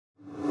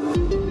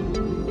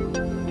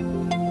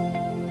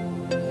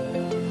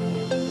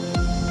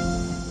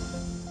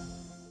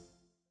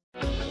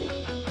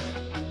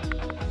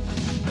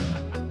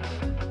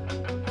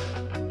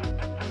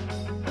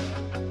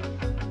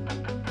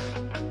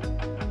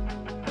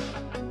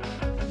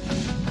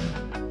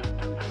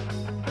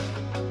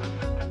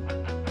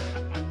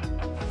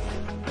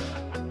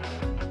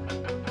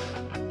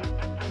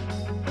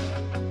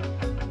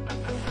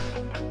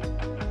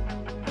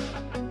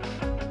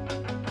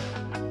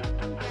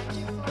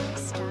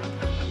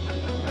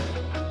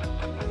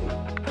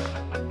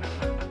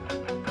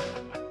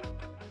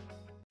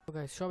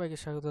Guys সবাইকে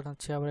স্বাগত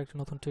জানাচ্ছি আবার একটা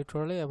নতুন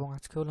টিউটোরিয়ালে এবং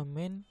আজকে হলো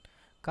মেন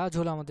কাজ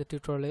হলো আমাদের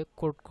টিউটোরিয়ালে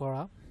কোড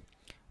করা।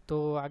 তো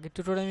আগের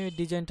টিউটোরিয়ালে আমি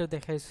ডিজাইনটা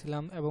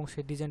দেখাইছিলাম এবং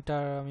সেই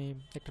ডিজাইনটার আমি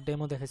একটা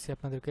ডেমো দেখাইছি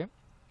আপনাদেরকে।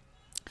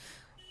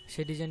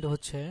 সেই ডিজাইনটা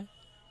হচ্ছে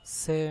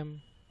সেম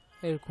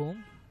এরকম,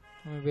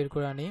 আমি বের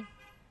করে আনি।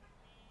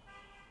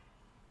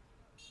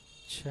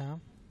 আচ্ছা,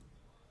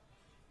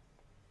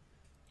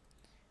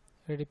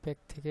 রেডি প্যাক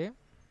থেকে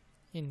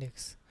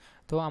ইন্ডেক্স।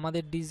 তো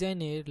আমাদের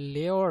ডিজাইনের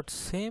লেআউট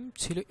সেম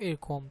ছিল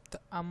এরকম। তো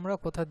আমরা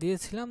কথা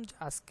দিয়েছিলাম যে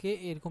আজকে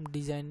এরকম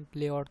ডিজাইন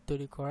লেআউট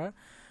তৈরি করার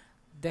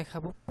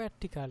দেখাবো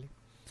প্র্যাকটিক্যালি।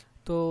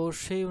 তো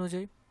সেই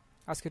অনুযায়ী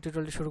আজকে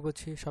টিউটোরিয়ালটি শুরু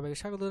করছি। সবাইকে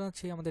স্বাগত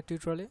জানাচ্ছি আমাদের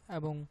টিউটোরিয়ালে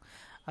এবং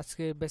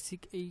আজকে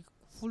বেসিক এই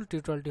ফুল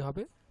টিউটোরিয়ালটি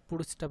হবে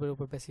বুটস্ট্র্যাপের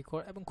উপর বেসিক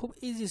করা এবং খুব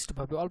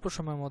ইজিয়েস্টভাবে অল্প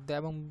সময়ের মধ্যে,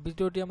 এবং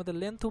ভিডিওটি আমাদের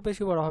লেন্থও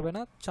বেশি বড় হবে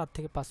না, 4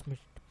 থেকে 5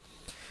 মিনিট।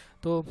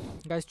 তো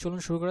গাইস চলুন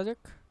শুরু করা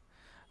যাক।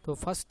 তো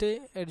ফার্স্টে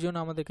এর জন্য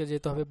আমাদেরকে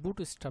যেতে হবে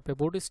বুটস্ট্র্যাপে।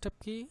 বুটস্ট্র্যাপ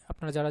কি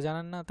আপনারা যারা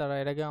জানেন না তারা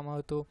এর আগে আমার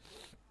হয়তো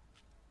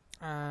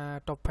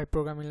টপ 5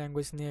 প্রোগ্রামিং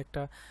ল্যাঙ্গুয়েজ নিয়ে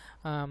একটা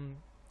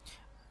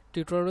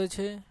টিউটোরিয়াল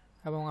রয়েছে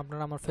এবং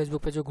আপনারা আমার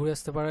ফেসবুক পেজে ঘুরে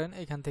আসতে পারেন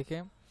এখান থেকে,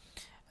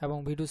 এবং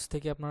ভিডিওস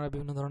থেকে আপনারা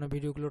বিভিন্ন ধরনের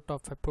ভিডিওগুলো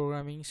টপ 5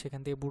 প্রোগ্রামিং, সেখান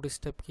থেকে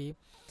বুটস্ট্র্যাপ কি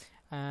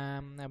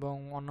এবং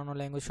অন্যান্য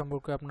ল্যাঙ্গুয়েজ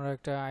সম্পর্কে আপনারা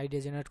একটা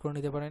আইডিয়া জেনারেট করে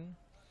নিতে পারেন।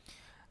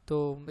 তো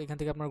এখান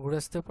থেকে আপনারা ঘুরে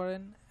আসতে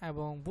পারেন।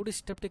 এবং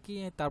বুটস্ট্র্যাপটা কি,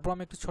 তারপর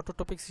আমি একটু ছোট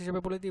টপিকস হিসেবে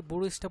বলে দিই।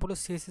 বুটস্ট্র্যাপ হলো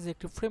সিএসএস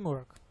একটি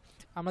ফ্রেমওয়ার্ক।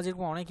 আমরা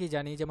যেরকম অনেকেই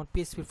জানি, যেমন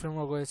পিএইচপি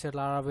ফ্রেমওয়ার্ক রয়েছে,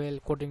 লারাভেল,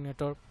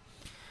 কোঅর্ডিনেটর,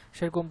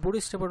 সেরকম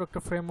বুটস্ট্র্যাপের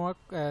একটা ফ্রেমওয়ার্ক,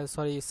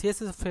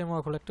 সিএসএস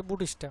ফ্রেমওয়ার্ক হলো একটা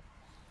বুটস্ট্র্যাপ।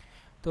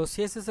 তো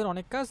সিএসএস এর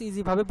অনেক কাজ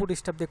ইজিভাবে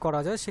বুটস্ট্র্যাপ দিয়ে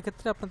করা যায়।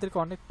 সেক্ষেত্রে আপনাদেরকে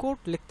অনেক কোড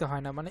লিখতে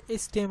হয় না, মানে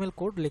এইচটিএমএল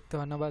কোড লিখতে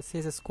হয় না বা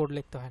সিএসএস কোড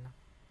লিখতে হয় না।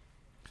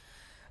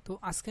 তো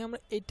আজকে আমরা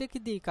এইটাকে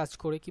দিয়ে কাজ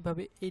করে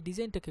কিভাবে এই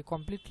ডিজাইনটাকে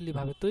কমপ্লিটলি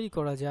ভাবে তৈরি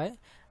করা যায়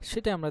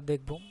সেটা আমরা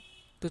দেখব।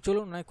 তো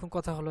চলুন না, এখন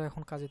কথা হলো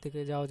এখন কাজের দিকে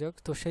যাওয়া যাক।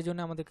 তো সেই জন্য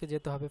আমাদেরকে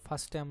যেতে হবে,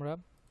 ফার্স্টে আমরা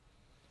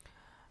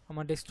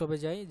আমার ডেস্কটপে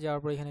যাই, যাওয়ার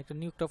পর এখানে একটা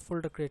নিউ একটা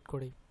ফোল্ডার ক্রিয়েট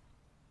করি।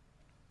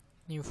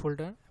 নিউ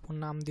ফোল্ডার, এখন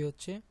নাম দিয়ে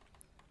হচ্ছে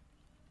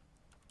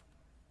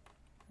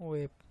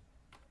ওয়েব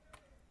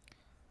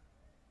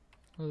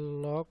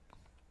লগ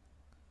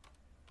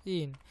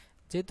ইন।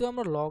 যেহেতু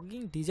আমরা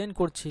লগইন ডিজাইন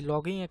করছি,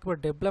 লগইন একবার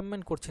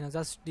ডেভেলপমেন্ট করছি না,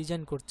 জাস্ট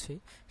ডিজাইন করছি,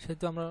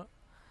 সেহেতু আমরা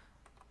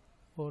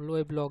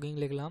ওয়েব লগইন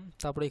লিখলাম।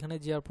 তারপর এখানে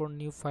যাওয়ার পর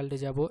নিউ ফাইলে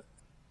যাব,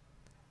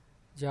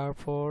 যাওয়ার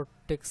পর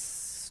টেক্সট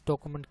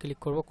ডকুমেন্ট ক্লিক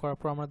করব, করার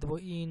পর আমরা দেবো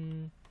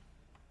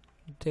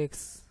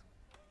ইনডেক্স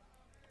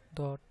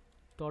ডট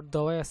ডট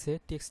দেওয়াই আছে,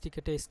 টেক্সটটি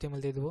কেটে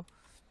এইচটিএমএল দিয়ে দেবো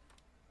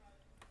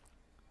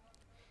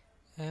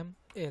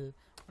এমএল।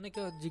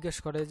 অনেকে জিজ্ঞেস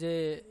করে যে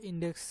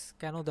ইন্ডেক্স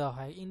কেন দেওয়া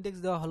হয়। ইন্ডেক্স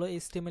দেওয়া হলো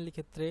এইচটিএমএল এর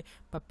ক্ষেত্রে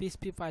বা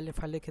পিএইচপি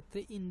ফাইলের ক্ষেত্রে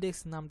ইন্ডেক্স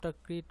নামটা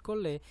ক্রিয়েট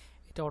করলে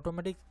এটা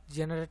অটোমেটিক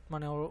জেনারেট,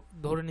 মানে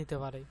ধরে নিতে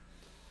পারে,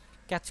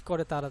 ক্যাচ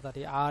করে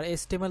তাড়াতাড়ি। আর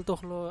এইচটিএমএল তো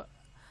হলো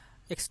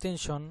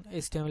এক্সটেনশন,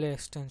 এইচটিএমএল এর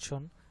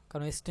এক্সটেনশন,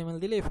 কারণ এইচটিএমএল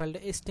দিলে এই ফাইলটা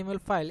এইচটিএমএল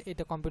ফাইল,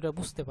 এটা কম্পিউটার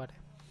বুঝতে পারে।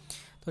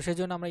 তো সেই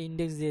জন্য আমরা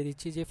ইন্ডেক্স দিয়ে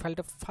দিচ্ছি। যে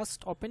ফাইলটা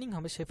ফার্স্ট ওপেনিং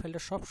হবে সেই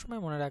ফাইলটা সবসময়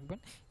মনে রাখবেন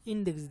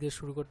ইন্ডেক্স দিয়ে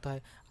শুরু করতে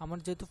হয়। আমার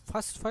যেহেতু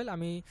ফার্স্ট ফাইল,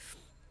 আমি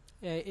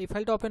এই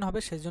ফাইলটা ওপেন হবে,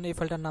 সেই জন্য এই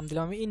ফাইলটার নাম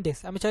দিলাম আমি ইন্ডেক্স।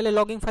 আমি চাইলে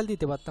লগইন ফাইল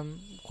দিতে পারতাম,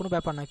 কোনো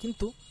ব্যাপার না,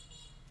 কিন্তু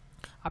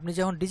আপনি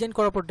যখন ডিজাইন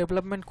করার পর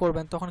ডেভেলপমেন্ট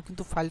করবেন তখন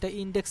কিন্তু ফাইলটা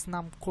ইন্ডেক্স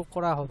নাম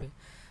করা হবে,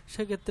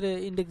 সেক্ষেত্রে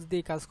ইন্ডেক্স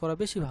দিয়ে কাজ করা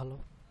বেশি ভালো।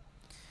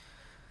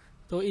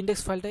 তো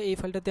ইন্ডেক্স ফাইলটা, এই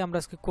ফাইলটাতে আমরা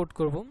আজকে কোড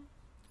করব।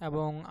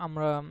 এবং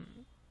আমরা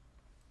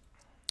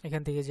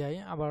এখান থেকে যাই,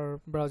 আবার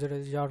ব্রাউজারে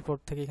যাওয়ার পর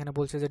থেকে এখানে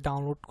বলছে যে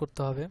ডাউনলোড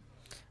করতে হবে।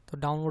 তো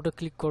ডাউনলোডে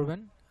ক্লিক করবেন।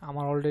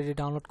 আমার অলরেডি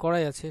ডাউনলোড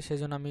করাই আছে,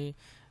 সেজন্য আমি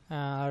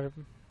আর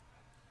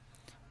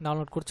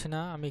ডাউনলোড করছি না,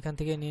 আমি এখান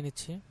থেকে নিয়ে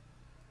নিচ্ছি,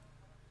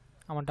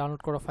 আমার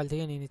ডাউনলোড করা ফাইল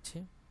থেকে নিয়ে নিচ্ছি।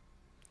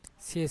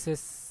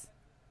 সিএসএস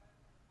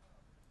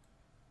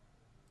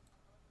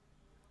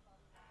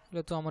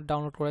এগুলো তো আমার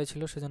ডাউনলোড করাই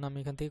ছিল, সেজন্য আমি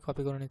এখান থেকে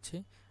কপি করে নিচ্ছি।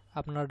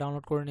 আপনারা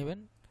ডাউনলোড করে নেবেন,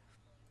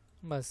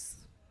 বাস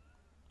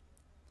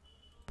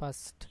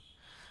ফার্স্ট।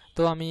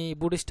 তো আমি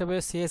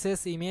বুটস্ট্র্যাপের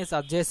সিএসএস, ইমেজ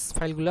আর জেএস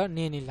ফাইলগুলো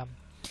নিয়ে নিলাম।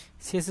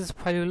 সিএসএস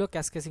ফাইলগুলো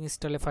ক্যাসকেসিং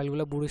স্টাইলের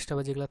ফাইলগুলো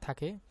বুটস্ট্র্যাপে যেগুলো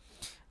থাকে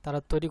তারা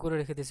তৈরি করে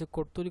রেখে দিয়েছে,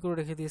 কোড তৈরি করে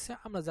রেখে দিয়েছে।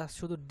 আমরা জাস্ট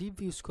শুধু ডিভ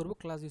ইউজ করব,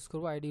 ক্লাস ইউজ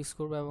করব, আইডি ইউজ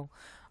করব এবং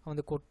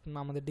আমাদের কোড,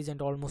 আমাদের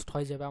ডিজাইনটা অলমোস্ট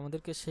হয়ে যাবে।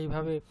 আমাদেরকে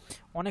সেইভাবে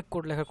অনেক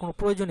কোড লেখার কোনো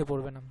প্রয়োজনই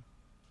পড়বে না,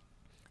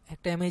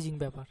 একটা অ্যামেজিং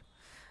ব্যাপার।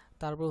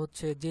 তারপর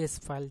হচ্ছে জেএস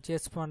ফাইল,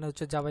 জেএস মানে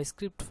হচ্ছে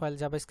জাভাস্ক্রিপ্ট ফাইল।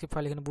 জাভাস্ক্রিপ্ট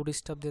ফাইল এখানে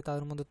বুটস্ট্র্যাপ দিয়ে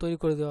তাদের মধ্যে তৈরি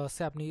করে দেওয়া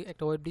আছে। আপনি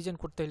একটা ওয়েব ডিজাইন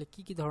করতে হলে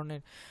কী কী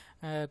ধরনের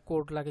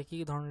কোড লাগে, কী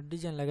কী ধরনের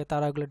ডিজাইন লাগে,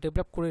 তারা এগুলো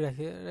ডেভেলপ করে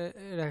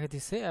রেখে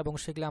দিচ্ছে এবং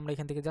সেগুলো আমরা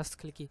এখান থেকে জাস্ট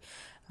খালি কি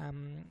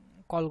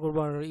কল করবো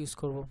আর ইউজ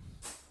করব।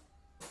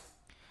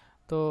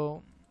 তো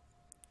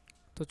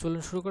তো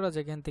চলুন শুরু করা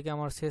যায়। এখান থেকে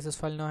আমার সিএসএস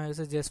ফাইল নেওয়া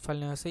হয়েছে, জেএস ফাইল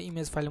নেওয়া হয়েছে।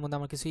 ইমেজ ফাইলের মধ্যে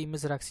আমার কিছু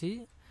ইমেজ রাখছি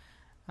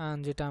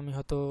যেটা আমি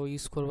হয়তো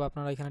ইউজ করবো।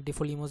 আপনারা এখানে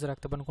ডিফল্ট ইমেজ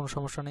রাখতে পারেন, কোনো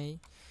সমস্যা নেই।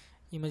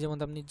 ইমেজের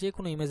মধ্যে আপনি যে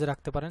কোনো ইমেজ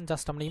রাখতে পারেন,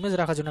 জাস্ট আমরা ইমেজ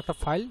রাখার জন্য একটা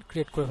ফাইল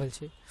ক্রিয়েট করে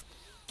ফেলছি।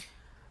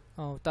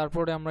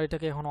 তারপরে আমরা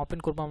এটাকে এখন ওপেন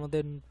করবো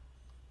আমাদের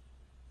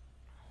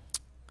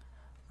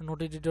নোট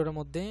এডিটরের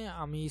মধ্যে।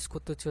 আমি ইউজ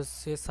করতে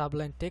হচ্ছে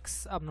সাবলাইন টেক্সট,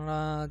 আপনারা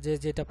যে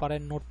যেটা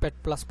পারেন, নোটপ্যাড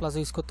প্লাস প্লাস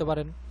ইউজ করতে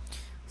পারেন,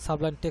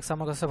 সাবলাইন টেক্সট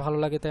আমার কাছে ভালো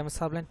লাগে, তাই আমি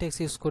সাবলাইন টেক্সট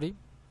ইউজ করি।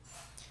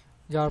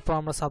 যাওয়ার পর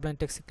আমরা সাবলাইন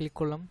টেক্সটে ক্লিক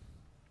করলাম।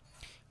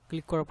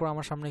 ক্লিক করার পর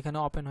আমার সামনে এখানে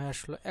ওপেন হয়ে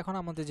আসলো। এখন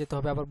আমাদের যেতে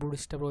হবে আবার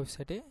বুটস্ট্র্যাপ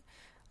ওয়েবসাইটে।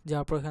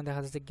 যাওয়ার পর এখানে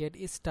দেখা যাচ্ছে গেট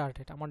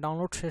স্টার্টেড। আমার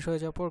ডাউনলোড শেষ হয়ে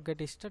যাওয়ার পর গেট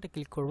স্টার্টে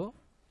ক্লিক করব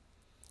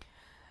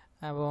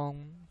এবং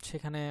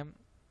সেখানে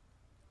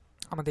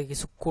আমাদের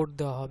কিছু কোড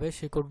দেওয়া হবে।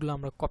 সেই কোডগুলো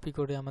আমরা কপি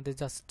করে আমাদের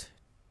জাস্ট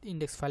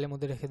ইন্ডেক্স ফাইলের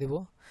মধ্যে রেখে দেব।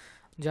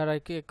 যারা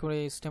করে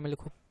HTML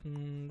খুব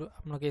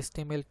আপনাকে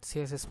HTML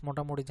CSS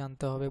মোটামুটি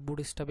জানতে হবে।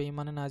 বুটস্ট্র্যাপে এই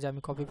মানে না যে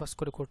আমি কপি পাস্ট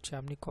করে করছি।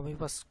 আপনি কপি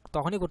পাস্ট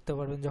তখনই করতে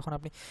পারবেন যখন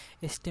আপনি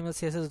HTML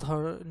CSS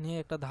নিয়ে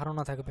একটা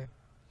ধারণা থাকবে।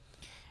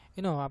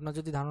 আপনার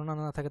যদি ধারণা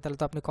না থাকে তাহলে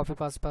তো আপনি কপি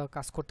পাস্ট বা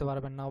কাজ করতে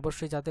পারবেন না।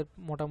 অবশ্যই যাদের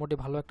মোটামুটি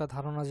ভালো একটা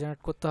ধারণা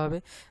জেনারেট করতে হবে,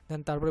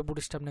 দেন তারপরে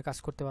বুটস্ট্র্যাপ নিয়ে কাজ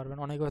করতে পারবেন।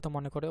 অনেকে হয়তো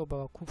মনে করে ও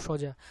বাবা খুব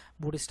সোজা,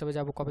 বুটস্ট্র্যাপে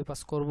যাবো, কপি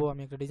পাস্ট করবো,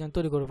 আমি একটা ডিজাইন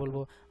তৈরি করে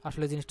বলবো।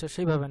 আসলে জিনিসটা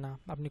সেইভাবে না।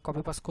 আপনি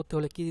কপি পাস্ট করতে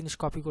হলে কী জিনিস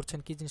কপি করছেন,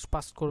 কী জিনিস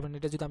পাস্ট করবেন,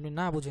 এটা যদি আপনি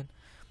না বুঝেন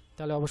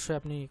তাহলে অবশ্যই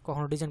আপনি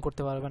কখনো ডিজাইন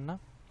করতে পারবেন না।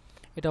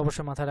 এটা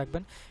অবশ্যই মাথায়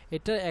রাখবেন।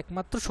 এটা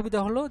একমাত্র সুবিধা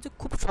হলো যে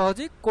খুব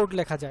সহজেই কোড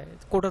লেখা যায়।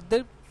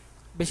 কোডারদের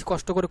বেশি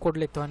কষ্ট করে কোড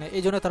লিখতে হয় না,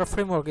 এই জন্য তারা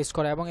ফ্রেমওয়ার্ক ইউজ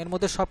করে এবং এর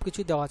মধ্যে সব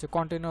কিছুই দেওয়া আছে।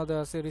 কন্টেনার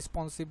দেওয়া আছে,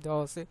 রেসপন্সিভ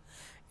দেওয়া আছে,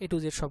 A to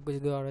Z সব কিছু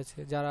দেওয়া রয়েছে।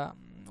 যারা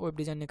ওয়েব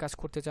ডিজাইন নিয়ে কাজ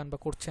করতে চান বা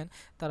করছেন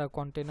তারা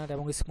কন্টেনার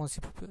এবং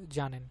রেসপন্সিভ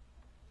জানেন।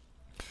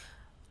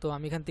 তো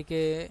আমি এখান থেকে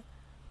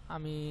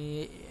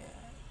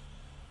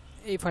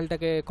এই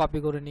ফাইলটাকে কপি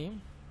করে নিই।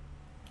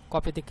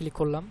 কপিতে ক্লিক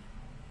করলাম,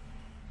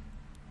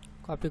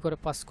 কপি করে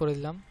পাস করে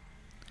দিলাম,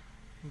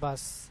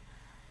 বাস।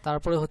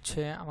 তারপরে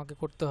আমাকে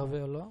করতে হবে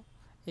হলো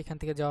এখান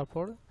থেকে যাওয়ার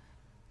পর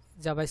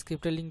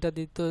জাভাস্ক্রিপ্টের লিঙ্কটা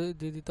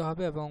দিয়ে দিতে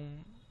হবে এবং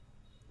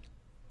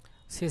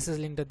CSS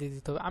লিঙ্কটা দিয়ে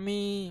দিতে হবে। আমি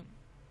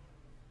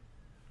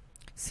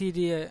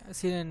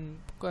সিডিএন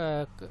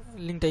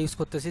লিঙ্কটা ইউজ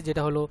করতেছি,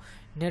 যেটা হলো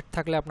নেট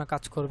থাকলে আপনার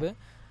কাজ করবে।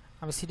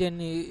 আমি সিডিএন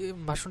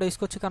ভার্সনটা ইউজ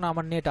করছি কারণ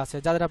আমার নেট আছে।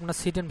 যাদের আপনার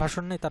সিডিএন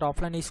ভার্সন নেই, তারা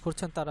অফলাইন ইউজ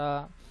করছেন, তারা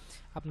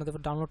আপনাদের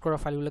ডাউনলোড করা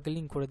ফাইলগুলোকে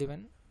লিঙ্ক করে দেবেন।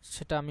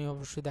 সেটা আমি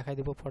অবশ্যই দেখাই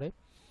দেবো পরে।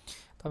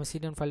 তো আমি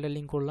সিডিএন ফাইলটা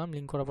লিঙ্ক করলাম।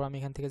 লিঙ্ক করার পর আমি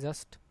এখান থেকে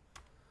জাস্ট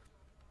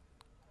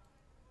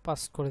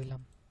পাস করে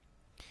দিলাম।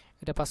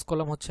 এটা পাস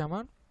করলাম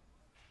আমার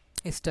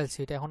স্টাইল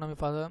শিট। এখন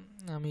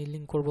আমি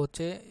লিঙ্ক করব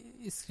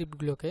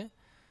স্ক্রিপ্টগুলোকে।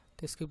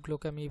 তো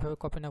স্ক্রিপ্টগুলোকে আমি এইভাবে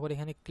কপি না করে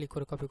এখানে ক্লিক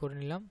করে কপি করে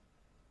নিলাম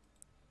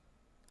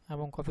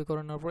এবং কপি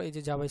করে নেওয়ার পর এই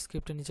যে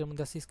জাভাস্ক্রিপ্টের নিচের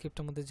মধ্যে আছে,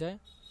 স্ক্রিপ্টের মধ্যে যায়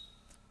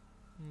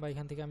বা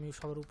এখান থেকে আমি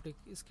সবার উপরে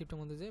স্ক্রিপ্টের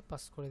মধ্যে যেয়ে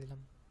পাস করে দিলাম।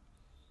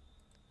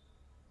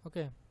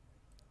 ওকে,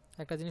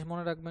 একটা জিনিস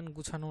মনে রাখবেন,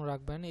 গুছানো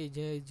রাখবেন। এই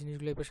যে এই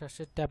জিনিসগুলো এই পাশে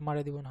আসছে, ট্যাপ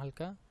মারে দিবেন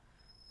হালকা,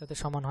 যাতে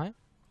সমান হয়,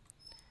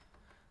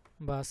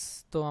 বাস।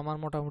 তো আমার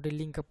মোটামুটি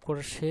লিঙ্ক আপ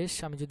করা শেষ।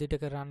 আমি যদি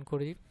এটাকে রান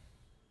করি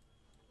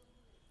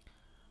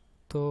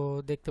তো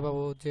দেখতে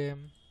পাবো যে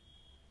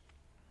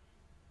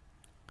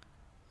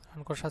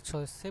রান করার সাথে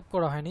সাথে সেভ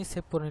করা হয়নি,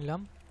 সেভ করে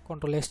নিলাম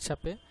Ctrl+S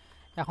চাপে।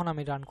 এখন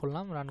আমি রান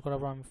করলাম। রান করার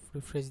পর আমি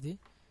রিফ্রেশ দিই,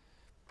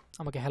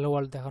 আমাকে হ্যালো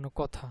ওয়ার্ল্ড দেখানোর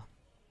কথা।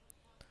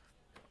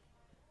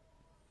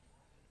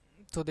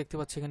 তো দেখতে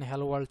পাচ্ছি এখানে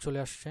হ্যালো ওয়ার্ল্ড চলে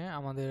আসছে।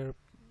 আমাদের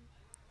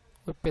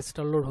ওয়েব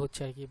পেজটা লোড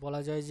হচ্ছে আর কি, বলা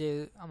যায় যে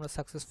আমরা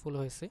সাকসেসফুল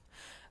হয়েছে।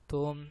 তো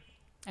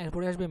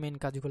এরপরে আসবে মেন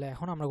কাজগুলো।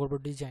 এখন আমরা করবো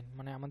ডিজাইন,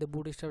 মানে আমাদের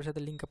বুটস্ট্র্যাপের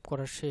সাথে লিঙ্ক আপ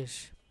করা শেষ।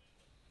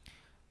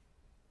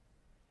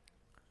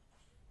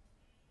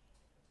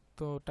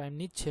 তো টাইম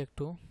নিচ্ছে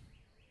একটু,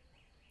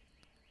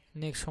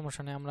 নেক্সট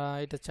সমস্যা নেই। আমরা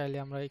এটা চাইলে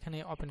আমরা এখানে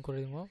ওপেন করে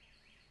দিব।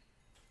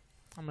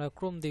 আমরা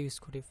ক্রোম দিয়ে ইউজ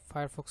করি,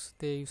 ফায়ারফক্স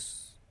দিয়ে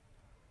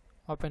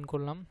ওপেন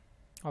করলাম,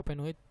 ওপেন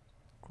উইথ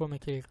ক্রোমে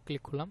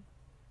ক্লিক করলাম,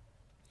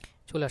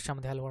 চলে আসছে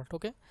আমাদের হ্যালো ওয়ার্ল্ড।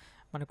 ওকে,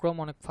 মানে ক্রোম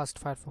অনেক ফাস্ট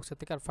ফায়ারফক্সের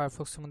থেকে, আর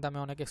ফায়ারফক্সের মধ্যে আমি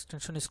অনেক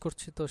এক্সটেনশন ইউজ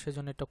করছি, তো সেই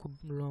জন্য এটা খুব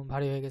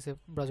ভারী হয়ে গেছে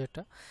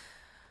ব্রাউজারটা।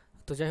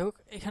 তো যাই হোক,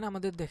 এখানে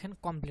আমাদের দেখেন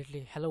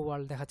কমপ্লিটলি হ্যালো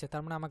ওয়ার্ল্ড দেখাচ্ছে,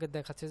 তার মানে আমাকে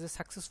দেখাচ্ছে যে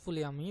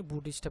সাকসেসফুলি আমি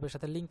বুটস্ট্র্যাপের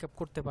সাথে লিঙ্ক আপ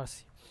করতে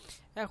পারছি।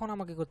 এখন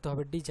আমাকে করতে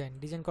হবে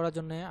ডিজাইন করার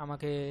জন্য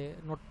আমাকে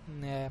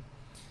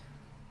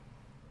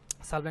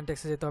সাবলাইন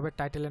টেক্সটে যেতে হবে।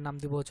 টাইটেলের নাম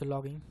দিব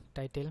লগইন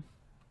টাইটেল,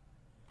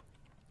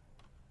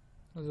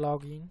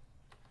 লগইন,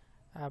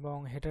 এবং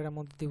হেডারের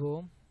মধ্যে দিব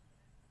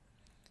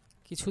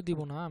কিছু দিব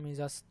না, আমি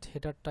জাস্ট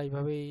হেডারটা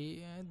এইভাবেই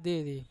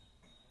দিয়ে দিই,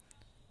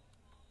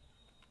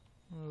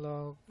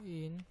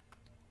 লগইন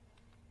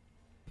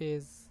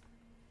পেজ।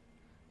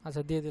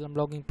 আচ্ছা, দিয়ে দিলাম,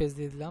 লগইন পেজ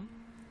দিয়ে দিলাম।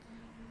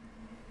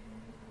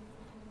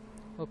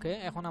 ওকে,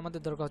 এখন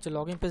আমাদের দরকার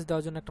লগইন পেজ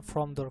দেওয়ার জন্য একটা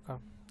ফর্ম দরকার,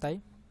 তাই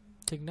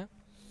ঠিক না?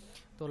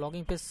 তো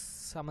লগইন পেজ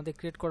আমাদের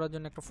ক্রিয়েট করার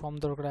জন্য একটা ফর্ম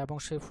দরকার, এবং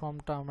সেই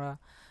ফর্মটা আমরা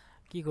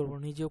কি করব,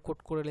 নিজেও কোড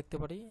করে লিখতে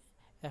পারি।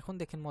 এখন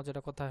দেখেন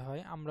মজাটা কোথায়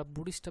হয়, আমরা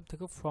বুটস্ট্র্যাপ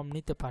থেকে ফর্ম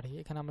নিতে পারি।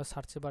 এখানে আমরা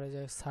সার্চে বারে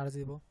যাই, সার্চ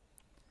দিব,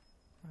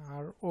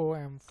 আর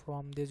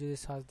ফর্ম দিয়ে যদি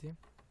সার্চ দিই,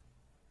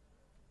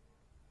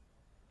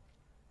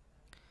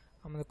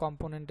 আমাদের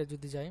কম্পোনেন্টে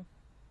যদি যাই,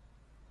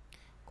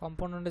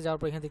 কম্পোনেন্টে যাওয়ার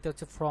পর এখানে দেখতে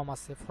পাচ্ছি ফর্ম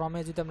আছে। ফর্মে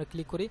যদি আমরা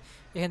ক্লিক করি,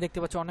 এখানে দেখতে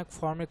পাচ্ছি অনেক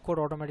ফর্মের কোড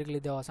অটোমেটিকলি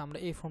দেওয়া আছে। আমরা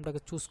এই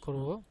ফর্মটাকে চুজ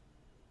করব,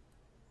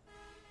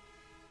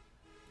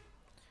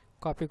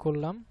 কপি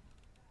করলাম,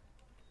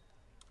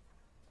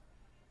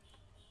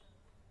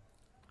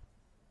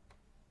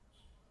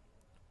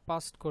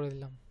 পাস্ট করে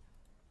দিলাম।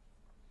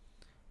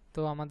 তো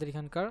আমাদের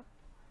এখানকার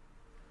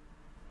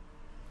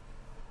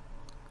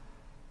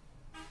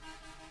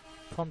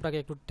ফর্মটাকে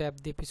একটু ট্যাব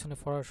দিয়ে পিছনে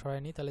সরাই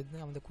নিই, তাহলে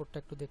আমাদের কোডটা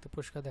একটু দেখতে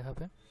পরিষ্কার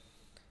দেখাবে।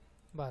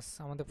 বাস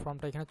আমাদের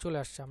ফর্মটা এখানে চলে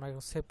আসছে। আমরা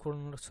এখন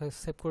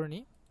সেভ করে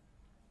নিই।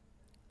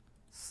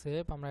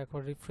 সেভ, আমরা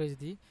একবার রিফ্রেশ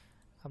দিই।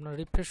 আপনার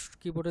রিফ্রেশ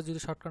কিবোর্ডে যদি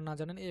শর্টকাট না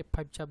জানেন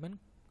F5 চাপবেন,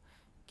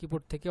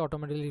 কিবোর্ড থেকে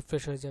অটোমেটিক্যালি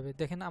রিফ্রেশ হয়ে যাবে।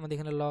 দেখেন আমাদের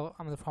এখানে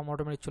আমাদের ফর্ম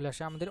অটোমেটিক চলে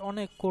আসে। আমাদের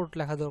অনেক কোড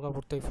লেখা দরকার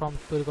পড়তো এই ফর্ম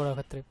তৈরি করার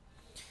ক্ষেত্রে,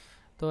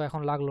 তো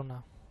এখন লাগলো না।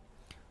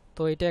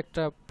 তো এটা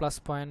একটা প্লাস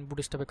পয়েন্ট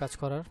বুটস্ট্র্যাপে কাজ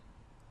করার।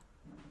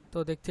 তো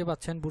দেখতে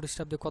পাচ্ছেন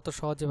বুটস্ট্র্যাপ দিয়ে কত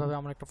সহজভাবে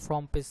আমরা একটা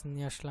ফর্ম পেজ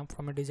নিয়ে আসলাম,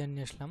 ফর্মের ডিজাইন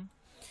নিয়ে আসলাম।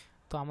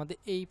 তো আমাদের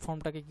এই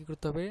ফর্মটাকে কি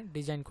করতে হবে,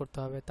 ডিজাইন করতে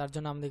হবে। তার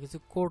জন্য আমাদের কিছু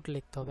কোড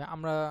লিখতে হবে।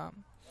 আমরা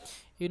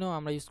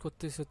আমরা ইউজ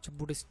করতেছি হচ্ছে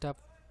বুটস্ট্র্যাপ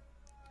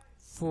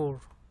 4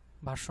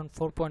 ভার্সন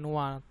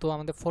 4.1। তো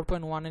আমাদের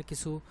 4.1 এর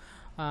কিছু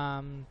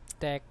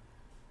ট্যাগ,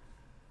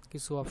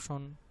 কিছু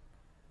অপশন,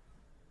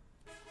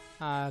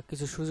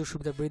 কিছু সুযোগ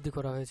সুবিধা বৃদ্ধি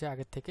করা হয়েছে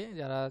আগের থেকে।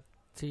 যারা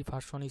 3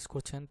 ভার্সন ইউজ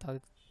করছেন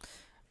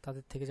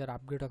তাদের থেকে যারা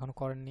আপগ্রেড এখনো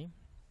করেননি।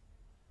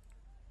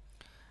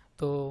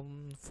 তো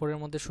 4 এর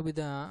মধ্যে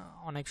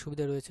অনেক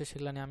সুবিধা রয়েছে,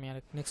 সেগুলো নিয়ে আমি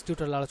নেক্সট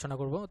টিউটোরিয়ালে আলোচনা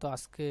করব। তো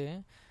আজকে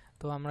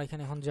আমরা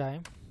এখানে এখন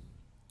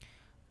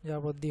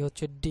যাওয়ার পর দিয়ে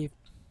হচ্ছে deep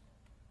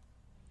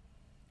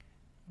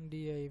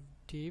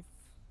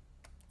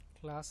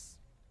class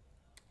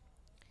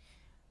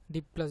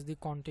deep plus the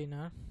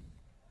container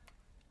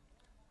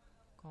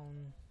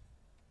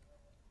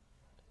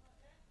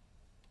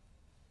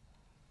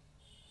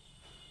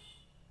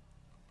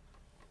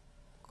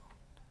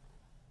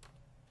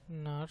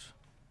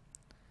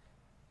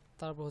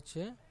তারপর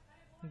হচ্ছে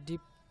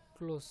ডিপ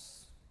ক্লোজ।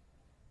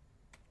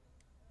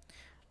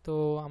 তো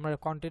আমরা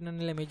কন্টেইনার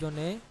নিলাম এই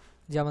জন্যে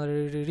যে আমরা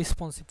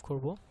রেসপন্সিভ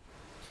করব।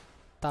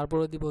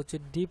 তারপরে দিব হচ্ছে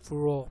ডিপ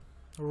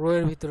রো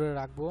এর ভিতরে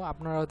রাখবো।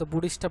 আপনারা হয়তো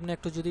বুটস্ট্র্যাপ নিয়ে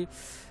একটু যদি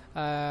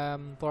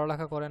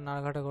পড়ালেখা করেন,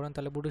 নাড়াঘাটা করেন,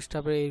 তাহলে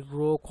বুটস্ট্র্যাপের এই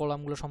রো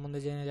কলামগুলো সম্বন্ধে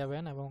জেনে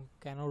যাবেন এবং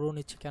কেন রো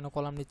নিচ্ছি, কেন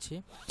কলাম নিচ্ছি,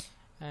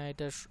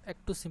 এটা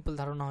একটু সিম্পল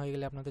ধারণা হয়ে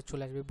গেলে আপনাদের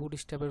চলে আসবে।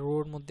 বুটস্ট্র্যাপের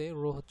রোর মধ্যে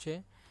রো হচ্ছে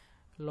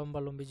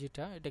লম্বালম্বি,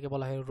 এটাকে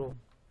বলা হয় রো,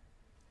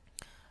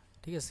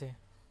 ঠিক আছে।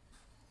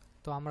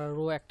 তো আমরা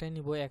রো একটাই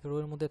নিব, এক রো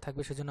এর মধ্যে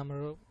থাকবে, সেজন্য আমরা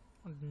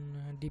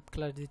ডিপ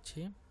ক্লাস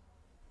দিচ্ছি।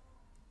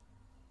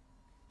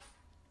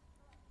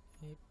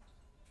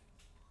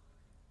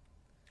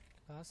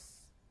 ক্লাস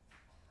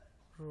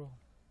রো,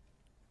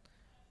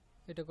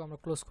 এটাকে আমরা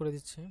ক্লোজ করে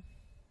দিচ্ছি।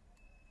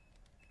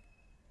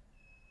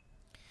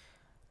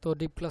 তো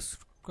ডিপ ক্লাস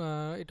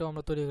এটাও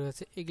আমরা তৈরি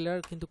করেছি। এগুলার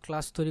কিন্তু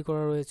ক্লাস তৈরি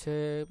করা রয়েছে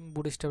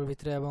বুটস্ট্র্যাপের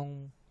ভিতরে এবং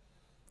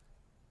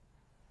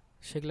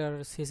সেগুলার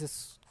সিএসএস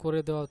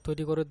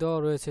তৈরি করে দেওয়া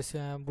রয়েছে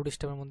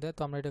বুটস্ট্র্যাপের মধ্যে।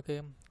 তো আমরা এটাকে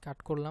কাট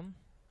করলাম,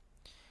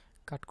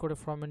 কাট করে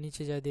ফর্মের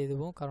নিচে যাই দিয়ে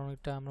দেবো, কারণ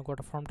এটা আমরা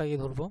গোটা ফর্মটাকে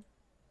ধরবো।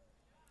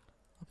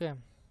 ওকে,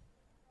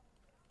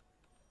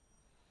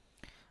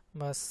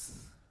 বাস।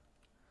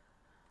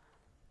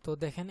 তো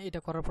দেখেন এটা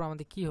করার পর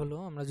আমাদের কি হলো,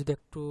 আমরা যদি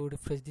একটু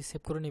রিফ্রেশ দিই,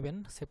 সেভ করে নেবেন,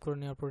 সেভ করে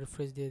নেওয়ার পর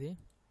রিফ্রেশ দিয়ে দিই,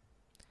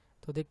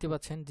 তো দেখতে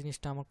পাচ্ছেন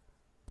জিনিসটা আমার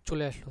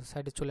চলে আসলো,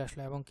 সাইডে চলে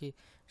আসলো এবং কি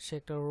সে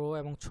একটা রো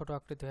এবং ছোট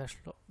আকৃতি হয়ে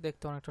আসলো,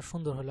 দেখতে অনেকটা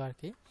সুন্দর হলো আর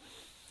কি,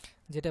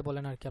 যেটা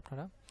বলেন আর কি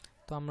আপনারা।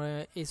 তো আমরা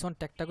h1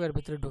 ট্যাগটাকে এর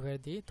ভিতরে ঢুকিয়ে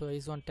দিই। তো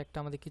h1 ট্যাগটা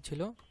আমাদের কি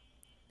ছিল,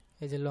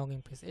 এই যে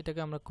লগইন পেজ, এটাকে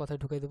আমরা কোথায়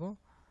ঢুকিয়ে দেবো,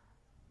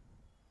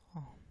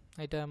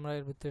 এটা আমরা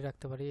এর ভিতরে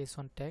রাখতে পারি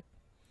h1 ট্যাগ।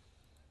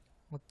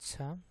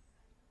 আচ্ছা,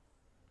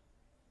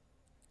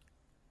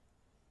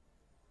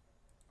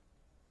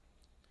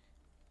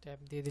 ট্যাব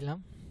দিয়ে দিলাম।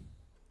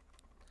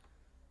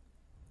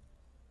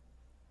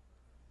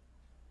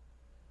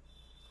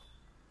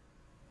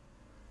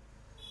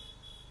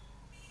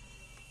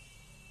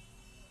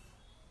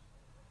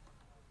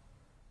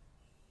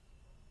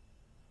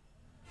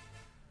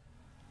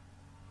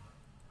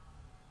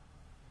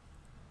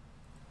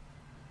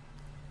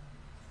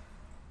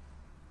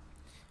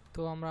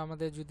 তো আমরা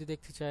আমাদের যদি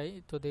দেখতে চাই,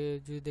 তো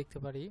যদি দেখতে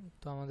পারি,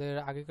 তো আমাদের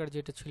আগেকার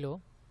যেটা ছিল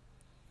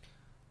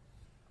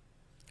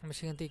আমি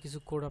সেখান থেকে কিছু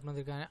কোড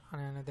আপনাদেরকে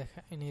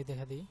এনে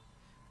দেখা দিই,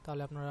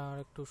 তাহলে আপনারা আর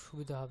একটু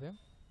সুবিধা হবে।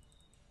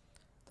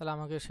 তাহলে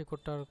আমাকে সেই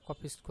কোডটা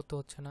কপি করতে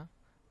হচ্ছে না,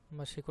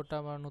 বা সেই কোডটা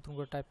আবার নতুন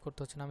করে টাইপ করতে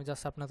হচ্ছে না, আমি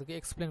জাস্ট আপনাদেরকে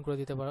এক্সপ্লেন করে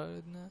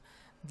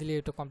দিলে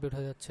এটা কমপ্লিট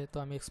হয়ে যাচ্ছে। তো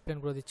আমি এক্সপ্লেন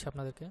করে দিচ্ছি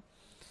আপনাদেরকে।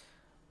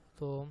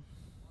 তো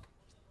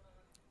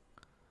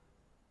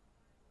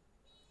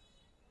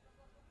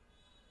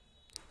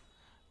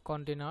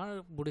কন্টেইনার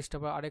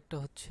বুটস্ট্র্যাপের আরেকটা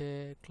হচ্ছে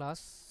ক্লাস,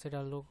 সেটা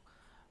হলো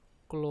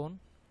ক্লোন।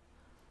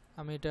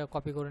 আমি এটা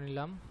কপি করে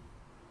নিলাম,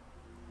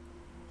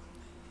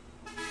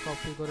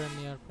 কপি করে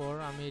নেওয়ার পর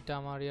আমি এটা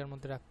আমার ইয়ার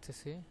মধ্যে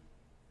রাখতেছি।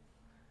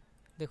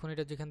 দেখুন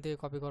এটা যেখান থেকে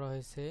কপি করা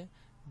হয়েছে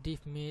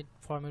ডিপ মিড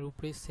ফর্মের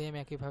উপরে, সেম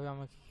একইভাবে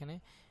আমাকে এখানে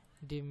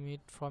ডিপ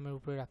মিড ফর্মের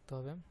উপরে রাখতে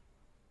হবে।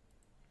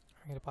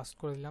 আমি এটা পাস্ট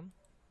করে দিলাম।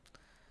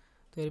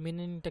 তো এর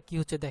মিনিংটা কি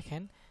হচ্ছে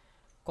দেখেন,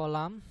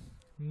 কলাম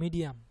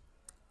মিডিয়াম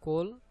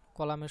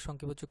কলামের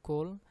সংক্ষেপ হচ্ছে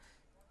কোল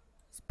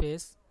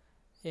স্পেস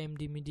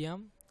এমডি মিডিয়াম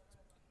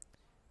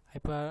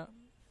হাইপার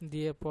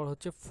দিয়ে পর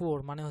হচ্ছে 4,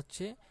 মানে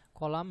হচ্ছে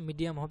কলাম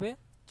মিডিয়াম হবে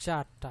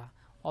 4টা,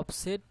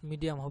 অফসেট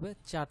মিডিয়াম হবে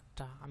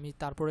 4টা। আমি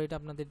তারপরে এটা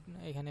আপনাদের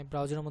এখানে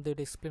ব্রাউজারের মধ্যে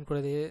এটা এক্সপ্লেন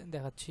করে দিয়ে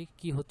দেখাচ্ছি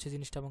কি হচ্ছে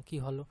জিনিসটা এবং কি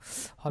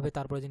হবে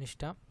তারপরে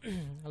জিনিসটা।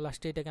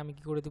 লাস্টে এটাকে আমি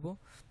কি করে দিব,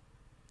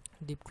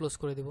 ডিপ ক্লোজ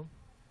করে দিব,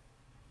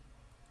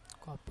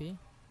 কপি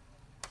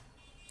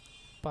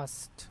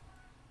পাস্ট।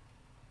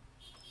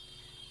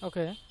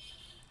 ওকে,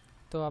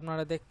 তো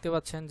আপনারা দেখতে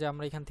পাচ্ছেন যে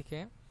আমরা এখান থেকে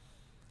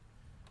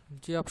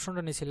যে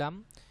অপশনটা নিয়েছিলাম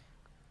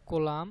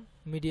কলাম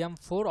মিডিয়াম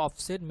 4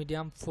 অফসেট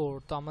মিডিয়াম 4,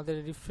 তো আমাদের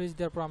রিফ্রেশ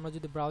দেওয়ার পর আমরা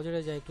যদি ব্রাউজারে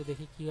যাই একটু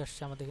দেখি কি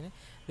আসছে আমাদের এখানে,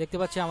 দেখতে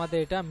পাচ্ছি আমাদের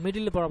এটা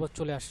মিডল বরাবর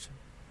চলে আসছে।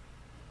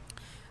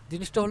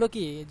 জিনিসটা হলো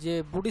কি যে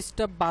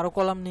বুটস্ট্র্যাপ 12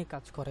 কলাম নিয়ে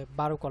কাজ করে,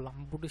 12 কলাম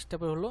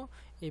বুটস্ট্র্যাপের হলো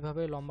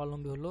এইভাবে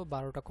লম্বালম্বি হলো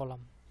 12টা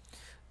কলাম।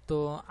 তো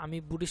আমি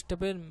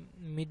বুটস্ট্র্যাপের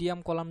মিডিয়াম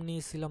কলাম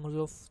নিয়েছিলাম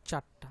হলো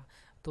 4টা,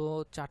 তো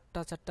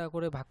 4টা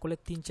করে ভাগ করলে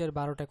 3 4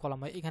 12টা কলাম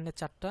হয়, এখানে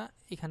 4টা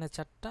এখানে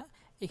 4টা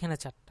এখানে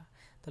 4টা,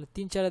 তাহলে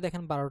 3 4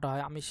 দেখেন 12টা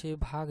হয়। আমি সেই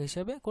ভাগ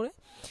হিসাবে করে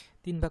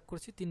 3 ভাগ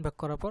করেছি, 3 ভাগ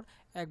করার পর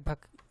 1 ভাগ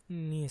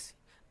নিয়েছি।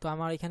 তো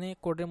আমার এখানে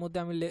কোডের মধ্যে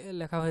আমি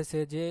লেখা হয়েছে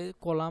যে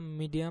কলাম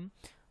মিডিয়াম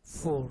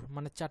 4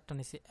 মানে 4টা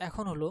নিয়েছি।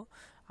 এখন হলো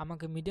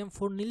আমাকে মিডিয়াম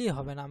 4 নিলেই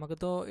হবে না, আমাকে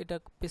তো এটা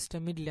পেজটা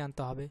মিডলে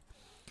আনতে হবে,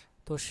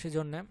 তো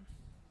সেজন্য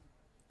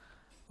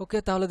ওকে।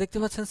 তাহলে দেখতে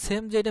পাচ্ছেন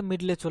সেম যে এটা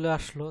মিডলে চলে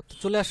আসলো, তো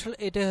চলে আসলো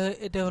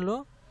এটা হলো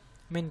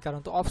মেইন কারণ।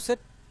 তো অফসেট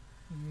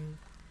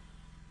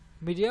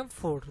মিডিয়াম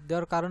 4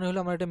 দেওয়ার কারণে হলো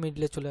আমার এটা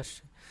মিডলে চলে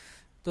আসছে।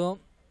 তো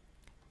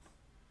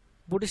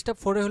বুটস্ট্র্যাপ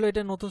 4 এ হলো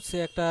এটা নতুন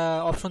একটা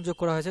অপশন যোগ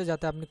করা হয়েছে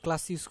যাতে আপনি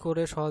ক্লাস ইউজ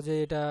করে সহজে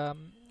এটা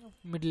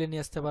মিডলে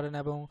নিয়ে আসতে পারেন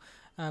এবং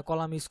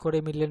কলাম ইউজ করে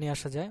মিডলে নিয়ে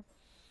আসা যায়।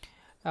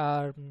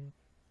 আর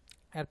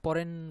এর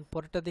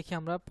পরেরটা দেখি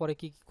আমরা পরে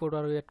কি কোড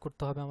আরো অ্যাড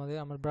করতে হবে আমাদের।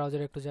 আমার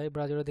ব্রাউজারে একটু যাই,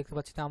 ব্রাউজারে দেখতে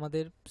পাচ্ছি যে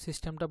আমাদের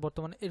সিস্টেমটা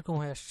বর্তমানে এরকম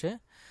হয়ে আসছে।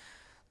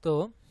 তো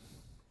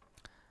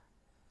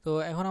তো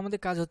এখন আমাদের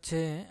কাজ হচ্ছে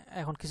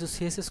এখন কিছু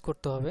সিএসএস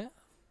করতে হবে।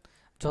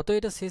 যত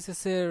এটা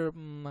সিএসএস এর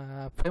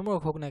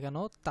ফ্রেমওয়ার্ক হোক না কেন,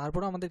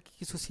 তারপর আমাদের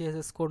কিছু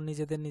সিএসএস কোড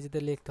নিজেদের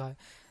লিখতে হয়।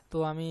 তো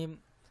আমি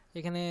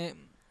এখানে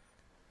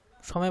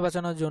সময়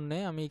বাঁচানোর জন্য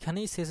আমি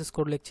এখানেই সিএসএস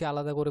কোড লিখছি,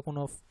 আলাদা করে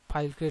কোনো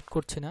ফাইল ক্রিয়েট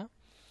করছি না।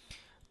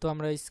 তো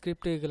আমরা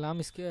স্ক্রিপ্টে গেলাম,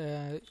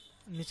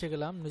 নিচে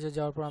গেলাম, নিচে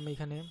যাওয়ার পর আমি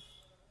এখানে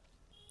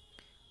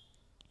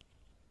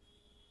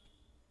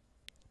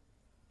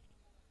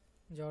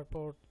যাওয়ার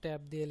পর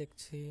ট্যাব দিয়ে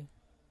লিখছি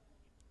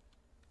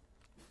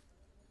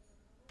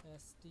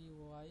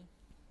STY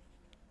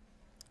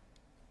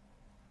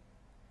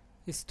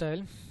স্টাইল।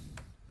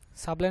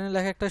 সাবলাইনে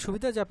লেখা একটা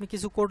সুবিধা যে আপনি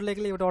কিছু কোড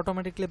লিখলে ওটা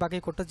অটোমেটিকলি বাকি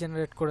কোডটা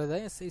জেনারেট করে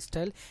দেয়।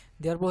 স্টাইল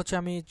দেওয়ার পর হচ্ছে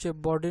আমি হচ্ছে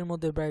বডির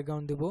মধ্যে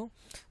ব্যাকগ্রাউন্ড দেবো,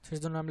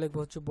 সেজন্য আমি লিখবো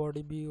হচ্ছে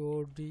বডি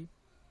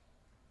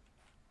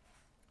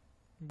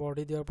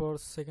বডি দেওয়ার পর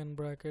সেকেন্ড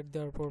ব্র্যাকেট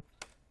দেওয়ার পর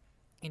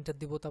এন্টার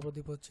দিব, তারপর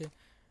দিব হচ্ছে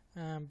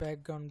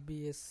ব্যাকগ্রাউন্ড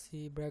BSC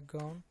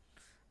ব্যাকগ্রাউন্ড,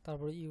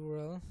 তারপর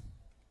ইউআরএল,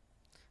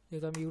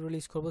 যেহেতু আমি ইউআরএল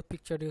ইউজ করবো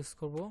পিকচার ইউজ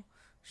করবো,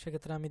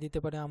 সেক্ষেত্রে আমি দিতে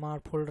পারি আমার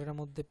ফোল্ডারের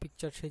মধ্যে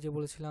পিকচার। সেই যে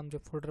বলেছিলাম যে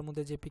ফোল্ডারের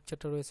মধ্যে যে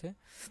পিকচারটা রয়েছে,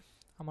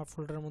 আমার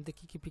ফোল্ডারের মধ্যে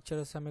কি কি পিকচার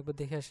আছে আমি একবার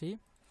দেখে আসি।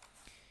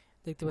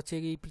 দেখতে পাচ্ছি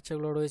এই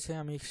পিকচারগুলো রয়েছে,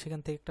 আমি সেখান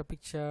থেকে একটা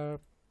পিকচার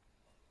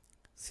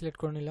সিলেক্ট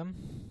করে নিলাম।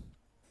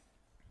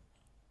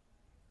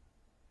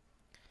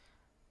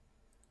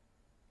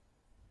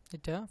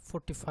 এটা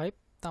 45,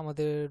 তো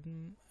আমাদের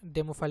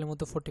ডেমো ফাইলের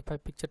মধ্যে 45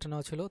 পিকচারটা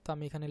নেওয়া ছিল। তো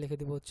আমি এখানে লিখে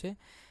দিব হচ্ছে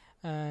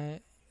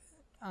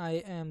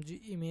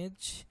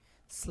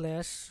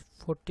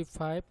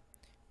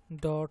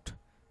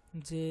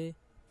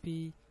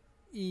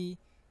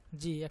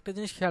img/45.jpeg। একটা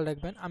জিনিস খেয়াল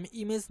রাখবেন, আমি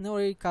ইমেজ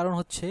নেওয়ার এই কারণ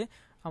হচ্ছে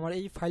আমার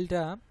এই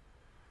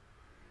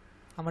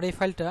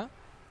ফাইলটা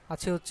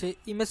আছে হচ্ছে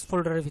ইমেজ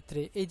ফোল্ডারের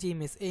ভিতরে। এই যে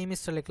এই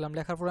ইমেজটা লিখলাম,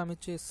 লেখার পর আমি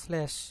হচ্ছে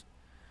স্ল্যাশ,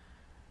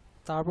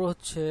 তারপর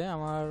হচ্ছে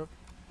আমার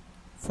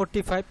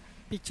 45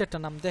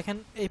 পিকচারটার নাম। দেখেন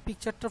এই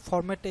পিকচারটার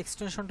ফরম্যাট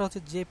এক্সটেনশনটা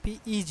হচ্ছে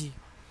জেপিইজি।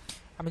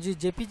 আমি যদি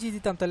জেপিজি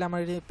দিতাম তাহলে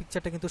আমার এই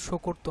পিকচারটা কিন্তু শো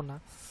করতো না।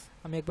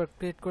 আমি একবার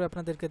ক্রিয়েট করে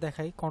আপনাদেরকে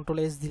দেখাই,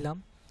 Ctrl+S দিলাম,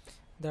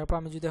 দেওয়ার পর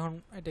আমি যদি এখন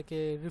এটাকে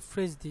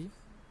রিফ্রেশ দিই,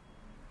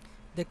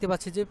 দেখতে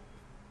পাচ্ছি যে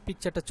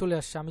পিকচারটা চলে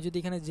আসছে। আমি যদি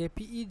এখানে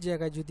জেপিইর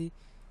জায়গায় যদি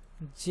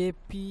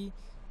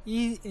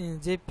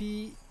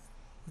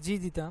জেপিজি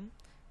দিতাম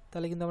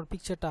তাহলে কিন্তু আমার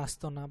পিকচারটা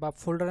আসতো না, বা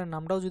ফোল্ডারের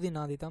নামটাও যদি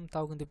না দিতাম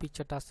তাও কিন্তু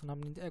পিকচারটা আসতো না।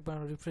 আপনি একবার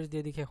রিফ্রেশ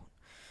দিয়ে দেখি এখন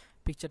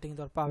পিকচারটা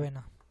কিন্তু আর পাবে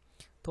না।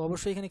 তো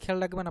অবশ্যই এখানে খেয়াল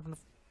রাখবেন আপনার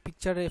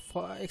পিকচারের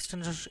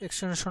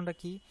এক্সটেনশনটা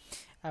কি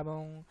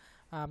এবং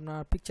আপনার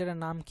পিকচারের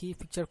নাম কি,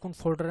 পিকচার কোন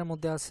ফোল্ডারের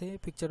মধ্যে আছে,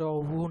 পিকচারের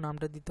হুবহু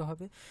নামটা দিতে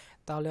হবে,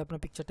 তাহলে আপনার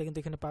পিকচারটা কিন্তু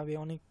এখানে পাবে।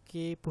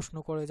 অনেকে প্রশ্ন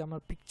করে যে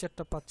আমার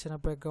পিকচারটা পাচ্ছে না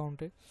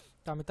ব্যাকগ্রাউন্ডে,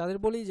 তো আমি তাদের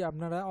বলি যে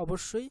আপনারা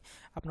অবশ্যই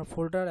আপনার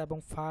ফোল্ডার এবং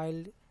ফাইল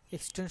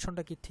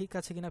এক্সটেনশনটা কি ঠিক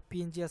আছে কিনা,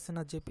 পিএনজি আছে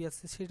না জেপি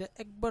আছে, সেটা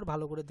একবার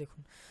ভালো করে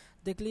দেখুন,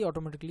 দেখলেই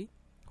অটোমেটিকলি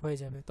হয়ে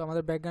যাবে। তো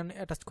আমাদের ব্যাকগ্রাউন্ড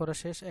অ্যাটাচ করা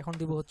শেষ। এখন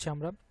দিব হচ্ছে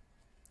আমরা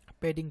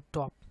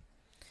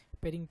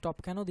পেডিং টপ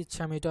কেন দিচ্ছে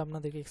আমি এটা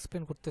আপনাদেরকে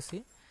এক্সপ্লেন করতেছি।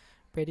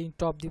 পেডিং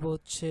টপ দিব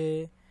হচ্ছে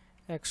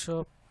 100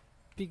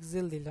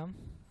 পিক্সেল দিলাম,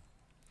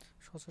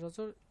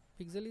 সচরাচর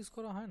পিক্সেল ইউজ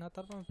করা হয় না,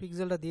 তারপর আমি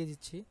পিক্সেলটা দিয়ে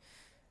দিচ্ছি,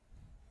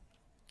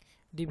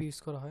 ডিপি ইউজ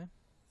করা হয়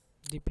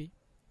ডিপি।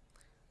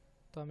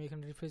 তো আমি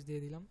এখানে রিফ্রেশ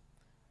দিয়ে দিলাম,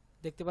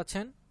 দেখতে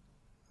পাচ্ছেন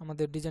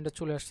আমাদের ডিজাইনটা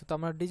চলে আসছে। তো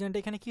আমার ডিজাইনটা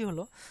এখানে কি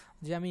হলো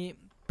যে আমি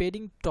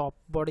পেডিং টপ,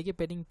 বডিকে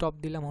পেডিং টপ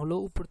দিলাম হলো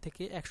উপর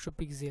থেকে 100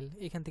 পিক্সেল,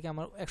 এখান থেকে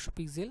আমার 100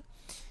 পিক্সেল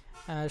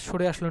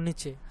সরে আসলো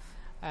নিচে।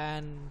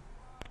 অ্যান্ড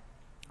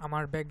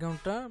আমার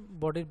ব্যাকগ্রাউন্ডটা,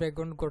 বডির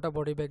ব্যাকগ্রাউন্ড, গোটা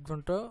বডি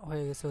ব্যাকগ্রাউন্ডটা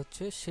হয়ে গেছে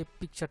হচ্ছে সেই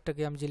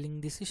পিকচারটাকে আমি যে লিঙ্ক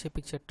দিছি সেই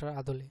পিকচারটার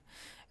আদলে।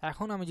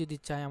 এখন আমি যদি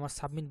চাই আমার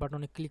সাবমিট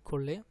বাটনে ক্লিক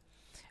করলে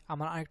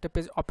আমার আরেকটা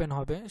পেজ ওপেন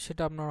হবে,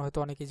 সেটা আপনারা হয়তো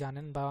অনেকেই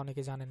জানেন বা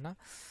অনেকে জানেন না।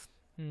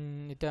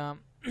 এটা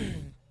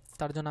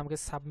তার জন্য আমাকে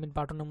সাবমিট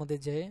বাটনের মধ্যে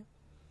যেয়ে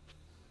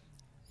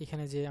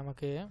এখানে যে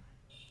আমাকে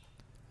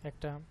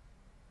একটা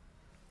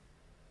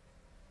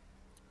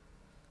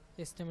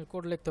HTML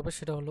কোড লিখতে হবে,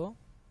 সেটা হলো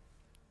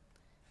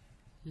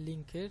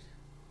লিঙ্কের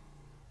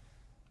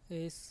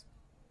এস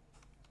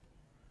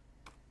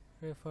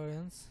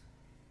রেফারেন্স।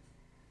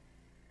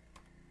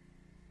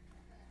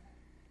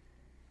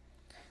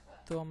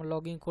 তো আমরা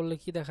লগ ইন করলে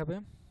কি দেখাবে,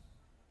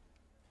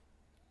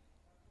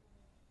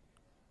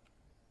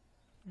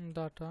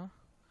 data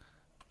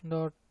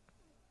dot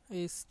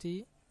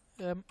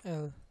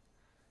html,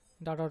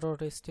 data dot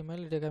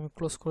html, এটাকে আমি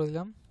ক্লোজ করে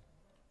দিলাম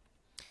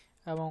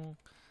এবং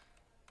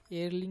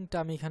এর লিঙ্কটা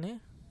আমি এখানে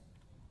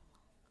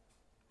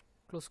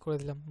ক্লোজ করে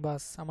দিলাম।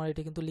 বাস, আমার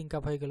এটা কিন্তু লিঙ্ক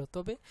আপ হয়ে গেল।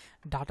 তবে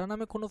ডাটা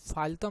নামে কোনো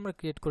ফাইল তো আমরা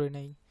ক্রিয়েট করে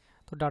নাই,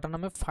 তো ডাটা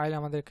নামে ফাইল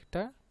আমাদেরকে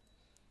একটা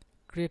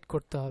ক্রিয়েট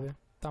করতে হবে।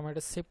 তো আমরা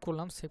এটা সেভ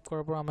করলাম। সেভ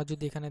করার পর আমরা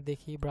যদি এখানে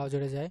দেখি,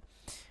 ব্রাউজারে যাই,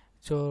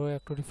 তো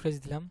একটু রিফ্রেশ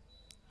দিলাম,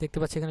 দেখতে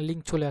পাচ্ছি এখানে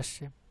লিঙ্ক চলে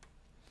আসছে।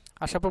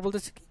 আসার পর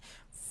বলতেছে কি,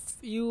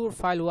 your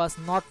file was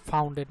not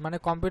founded, মানে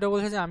কম্পিউটার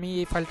বলছে যে আমি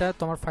এই ফাইলটা,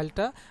 তোমার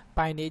ফাইলটা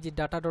পাইনি, এই যে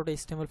ডাটা ডট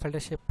HTML ফাইলটা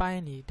সে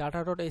পায়নি। ডাটা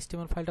ডট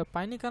HTML ফাইলটা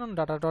পায়নি কারণ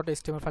ডাটা ডট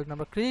HTML ফাইলটা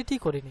আমরা ক্রিয়েটই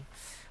করিনি।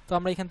 তো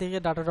আমরা এখান থেকে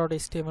ডাটা ডট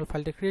HTML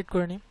ফাইলটা ক্রিয়েট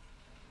করে নিই।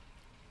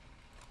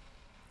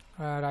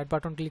 রাইট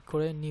বাটন ক্লিক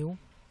করে new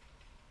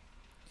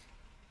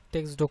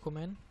text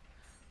document,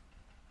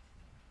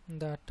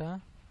 data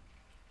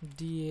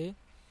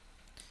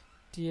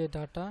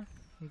data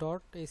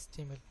dot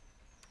HTML,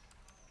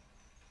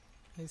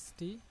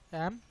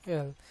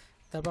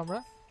 তারপর আমরা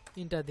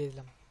ইন্টার দিয়ে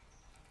দিলাম।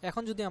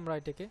 এখন যদি আমরা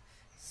এটাকে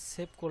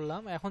সেভ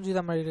করলাম, এখন যদি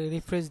আমরা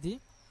রিফ্রেশ দিই,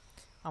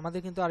 আমাদের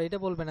কিন্তু আর এটা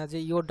বলবে না যে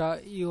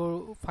your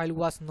file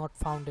was not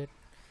founded.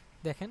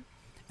 দেখেন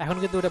এখন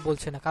কিন্তু ওটা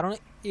বলছে না, কারণ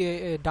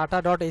ডাটা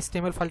ডট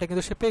HTML ফাইলটা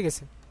কিন্তু সে পেয়ে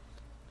গেছে।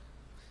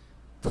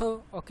 তো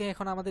ওকে,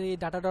 এখন আমাদের এই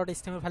ডাটা ডট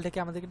HTML ফাইলটাকে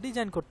আমাদেরকে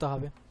ডিজাইন করতে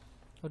হবে।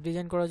 তো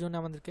ডিজাইন করার জন্য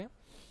আমাদেরকে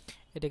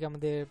এটাকে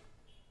আমাদের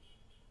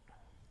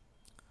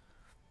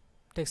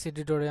টেক্সট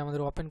এডিটরে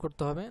আমাদের ওপেন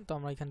করতে হবে। তো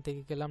আমরা এখান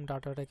থেকে গেলাম,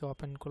 ডাটাটাকে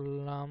ওপেন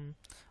করলাম,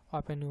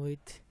 ওপেন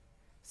উইথ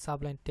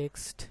সাবলাইন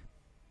টেক্সট।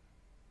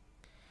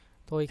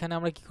 তো এখানে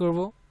আমরা কি করব,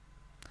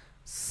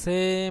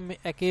 সেম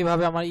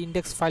একইভাবে আমার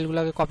ইন্ডেক্স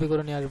ফাইলগুলোকে কপি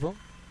করে নিয়ে আসবো।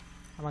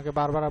 আমাকে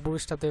বারবার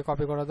বুটস্ট্র্যাপ থেকে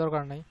কপি করার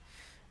দরকার নাই।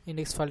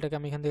 ইন্ডেক্স ফাইলটাকে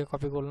আমি এখান থেকে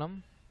কপি করলাম,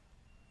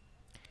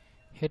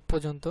 হেড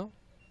পর্যন্ত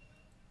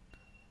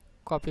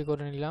কপি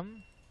করে নিলাম,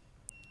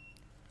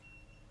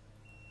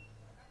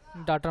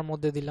 ডাটার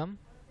মধ্যে দিলাম,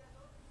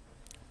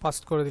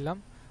 পাস্ট করে দিলাম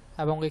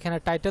এবং এখানে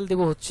টাইটেল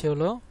দেব হচ্ছে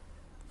হলো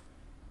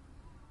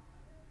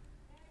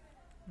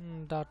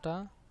data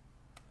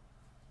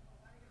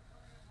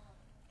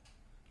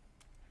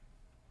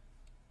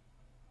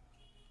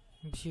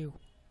view,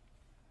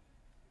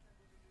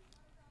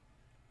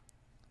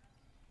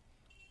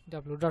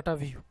 data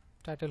view,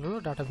 title হলো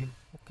ডাটা ভিউ।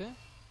 ওকে,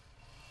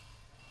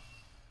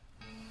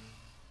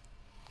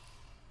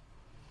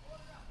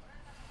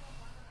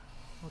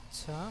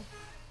 আচ্ছা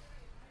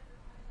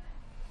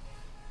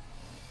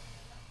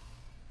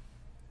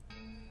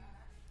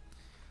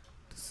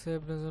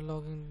save as a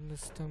login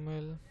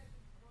HTML,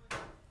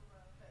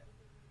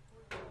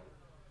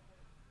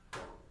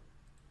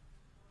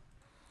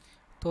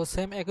 তো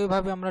সেম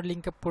একইভাবে আমরা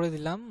লিঙ্ক আপ করে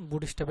দিলাম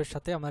বুটস্ট্র্যাপের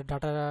সাথে আমার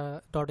ডাটা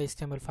ডট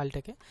HTML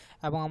ফাইলটাকে,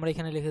 এবং আমরা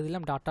এখানে লিখে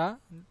দিলাম ডাটা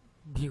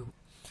ভিউ।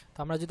 তো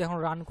আমরা যদি এখন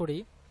রান করি,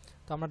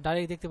 তো আমরা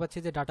ডাইরেক্ট দেখতে পাচ্ছি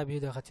যে ডাটা ভিউ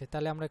দেখাচ্ছে।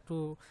 তাহলে আমরা একটু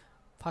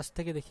ফার্স্ট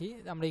থেকে দেখি।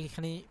 আমরা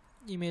এখানে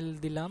ইমেল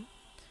দিলাম,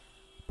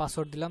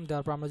 পাসওয়ার্ড দিলাম,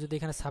 দেওয়ার পর আমরা যদি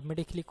এখানে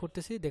সাবমিটে ক্লিক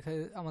করতেছি, দেখে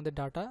আমাদের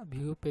ডাটা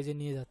ভিউ পেজে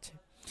নিয়ে যাচ্ছে।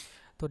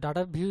 তো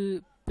ডাটা ভিউ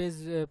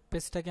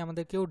পেজটাকে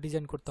আমাদেরকেও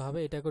ডিজাইন করতে হবে,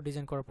 এটাকেও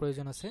ডিজাইন করার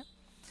প্রয়োজন আছে।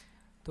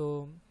 তো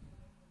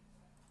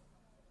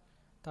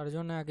তার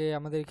জন্য আগে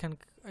আমাদের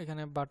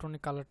এখানে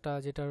বাটনের কালারটা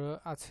যেটা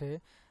আছে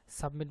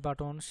সাবমিট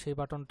বাটন, সেই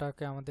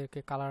বাটনটাকে আমাদেরকে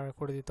কালার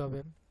করে দিতে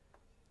হবে।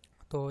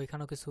 তো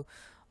এখানেও কিছু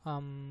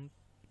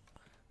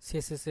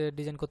CSS এর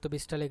ডিজাইন করতে হবে।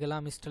 স্টাইলে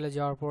গেলাম, স্টাইলে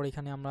যাওয়ার পর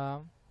এখানে আমরা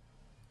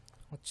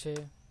হচ্ছে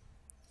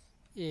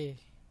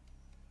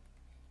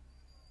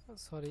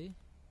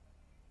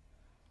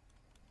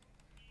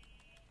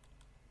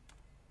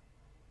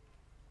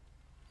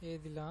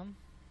দিলাম,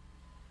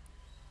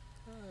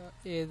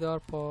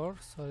 দেওয়ার পর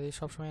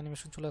সবসময়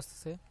অ্যানিমেশন চলে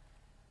আসতেছে।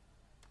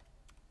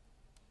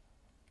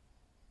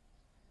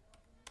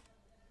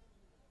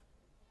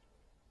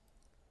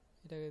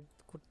 এটাকে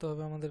করতে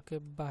হবে আমাদেরকে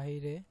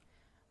বাইরে,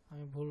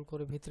 আমি ভুল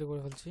করে ভিতরে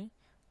করে ফেলছি।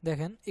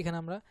 দেখেন এখানে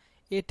আমরা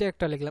এ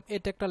ট্যাগটা লিখলাম। এ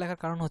ট্যাগটা লেখার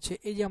কারণ হচ্ছে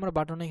এই যে আমরা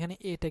বাটনে এখানে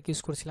এ ট্যাগ ইউজ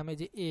করেছিলাম, এই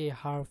যে এ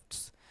হার্ফস,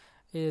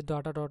 এই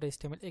ডাটা ডট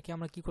এইচটিএমএল, একে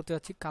আমরা কি করতে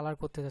যাচ্ছি, কালার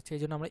করতে যাচ্ছি। এই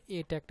জন্য আমরা এ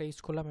ট্যাগটা ইউজ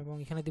করলাম এবং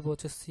এখানে দিব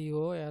হচ্ছে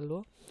COLO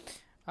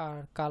আর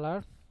কালার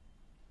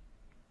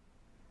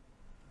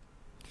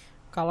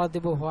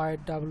দেব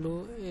হোয়াইট,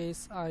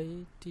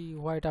 WSIT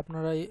হোয়াইট,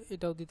 আপনারা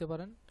এটাও দিতে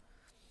পারেন,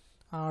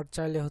 আর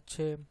চাইলে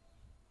হচ্ছে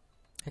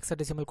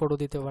হেক্সাডেসিমাল কোডও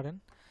দিতে পারেন।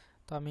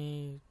 তো আমি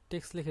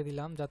টেক্সট লিখে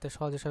দিলাম যাতে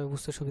সহজে সবাই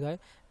বুঝতে সুবিধা হয়।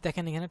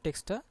 দেখেন এখানে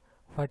টেক্সটটা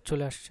হোয়াইট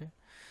চলে আসছে।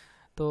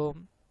 তো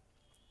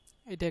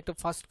এটা একটা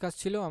ফার্স্ট কাজ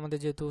ছিল আমাদের,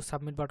 যেহেতু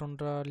সাবমিট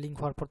বাটনটা লিঙ্ক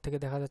হওয়ার পর থেকে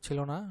দেখা যাচ্ছিল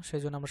না, সেই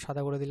জন্য আমরা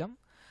সাদা করে দিলাম।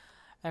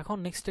 এখন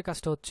নেক্সটের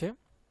কাজটা হচ্ছে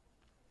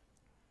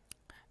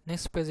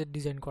নেক্সট পেজের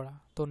ডিজাইন করা।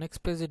 তো নেক্সট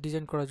পেজের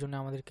ডিজাইন করার জন্য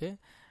আমাদেরকে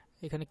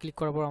এখানে ক্লিক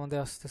করার পর আমাদের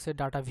আসতেছে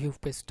ডাটা ভিউ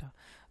পেজটা।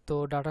 তো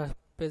ডাটা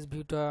পেজ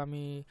ভিউটা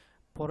আমি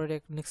পরের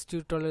নেক্সট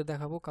টিউটোরিয়ালে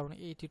দেখাবো, কারণ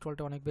এই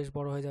টিউটোরিয়ালটা অনেক বেশ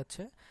বড় হয়ে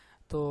যাচ্ছে।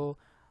 তো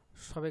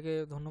সবাইকে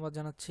ধন্যবাদ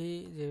জানাচ্ছি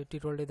যে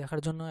টিউটোরিয়ালটি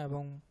দেখার জন্য,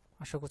 এবং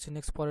আশা করছি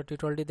নেক্সট পরের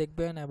টিউটোরিয়ালটি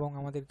দেখবেন এবং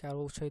আমাদেরকে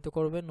আরও উৎসাহিত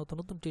করবেন নতুন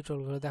নতুন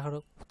টিউটোরিয়ালগুলো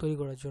তৈরি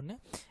করার জন্য,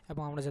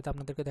 এবং আমরা যাতে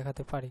আপনাদেরকে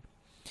দেখাতে পারি।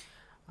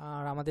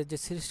 আর আমাদের যে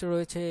সিরিজটা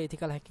রয়েছে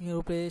এথিক্যাল হ্যাকিংয়ের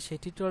উপরে, সেই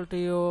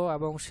টিউটোরিয়ালটিও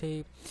এবং সেই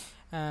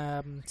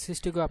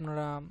সিরিজটিকেও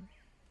আপনারা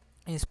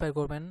ইন্সপায়ার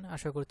করবেন,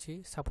 আশা করছি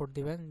সাপোর্ট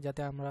দিবেন,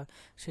 যাতে আমরা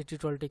সেই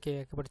টিউটোরিয়ালটিকে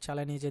একেবারে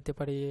চালিয়ে নিয়ে যেতে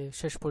পারি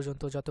শেষ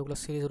পর্যন্ত। যতগুলো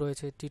সিরিজ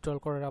রয়েছে টিউটোরিয়াল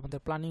করার আমাদের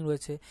প্ল্যানিং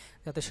রয়েছে,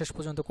 যাতে শেষ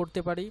পর্যন্ত করতে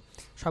পারি,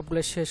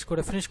 সবগুলো শেষ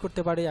করে ফিনিশ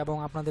করতে পারি এবং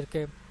আপনাদেরকে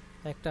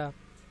একটা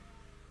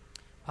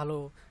ভালো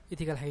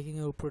ইথিক্যাল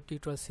হ্যাকিংয়ের উপর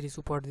টিউটোরিয়াল সিরিজ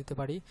উপহার দিতে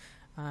পারি,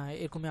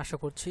 এরকমই আশা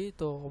করছি।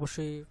 তো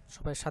অবশ্যই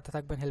সবাই সাথে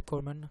থাকবেন, হেল্প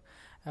করবেন,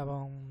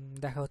 এবং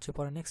দেখা হচ্ছে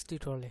পরে নেক্সট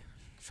টিউটোরিয়ালে।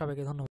 সবাইকে ধন্যবাদ।